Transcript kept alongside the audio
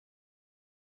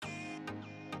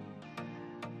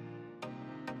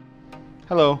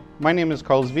Hello, my name is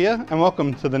Carlos Villa and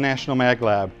welcome to the National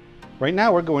MagLab. Right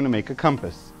now we're going to make a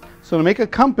compass. So to make a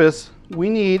compass, we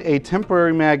need a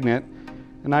temporary magnet,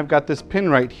 and I've got this pin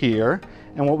right here.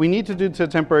 And what we need to do to a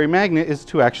temporary magnet is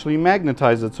to actually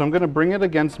magnetize it. So I'm going to bring it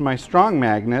against my strong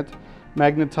magnet,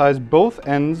 magnetize both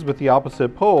ends with the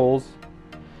opposite poles,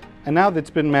 and now that it's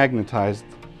been magnetized,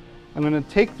 I'm going to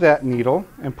take that needle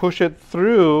and push it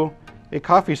through a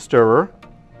coffee stirrer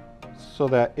so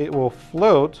that it will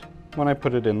float when I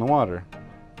put it in the water.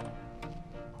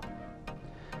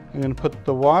 I'm going to put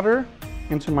the water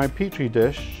into my petri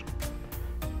dish,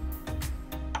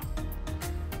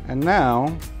 and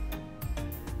now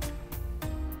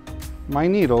my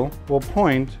needle will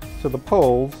point to the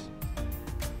poles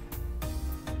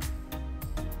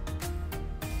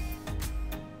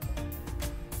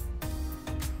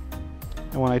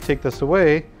and when I take this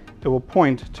away, it will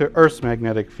point to Earth's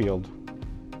magnetic field.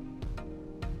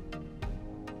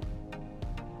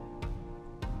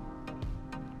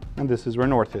 And this is where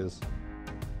north is.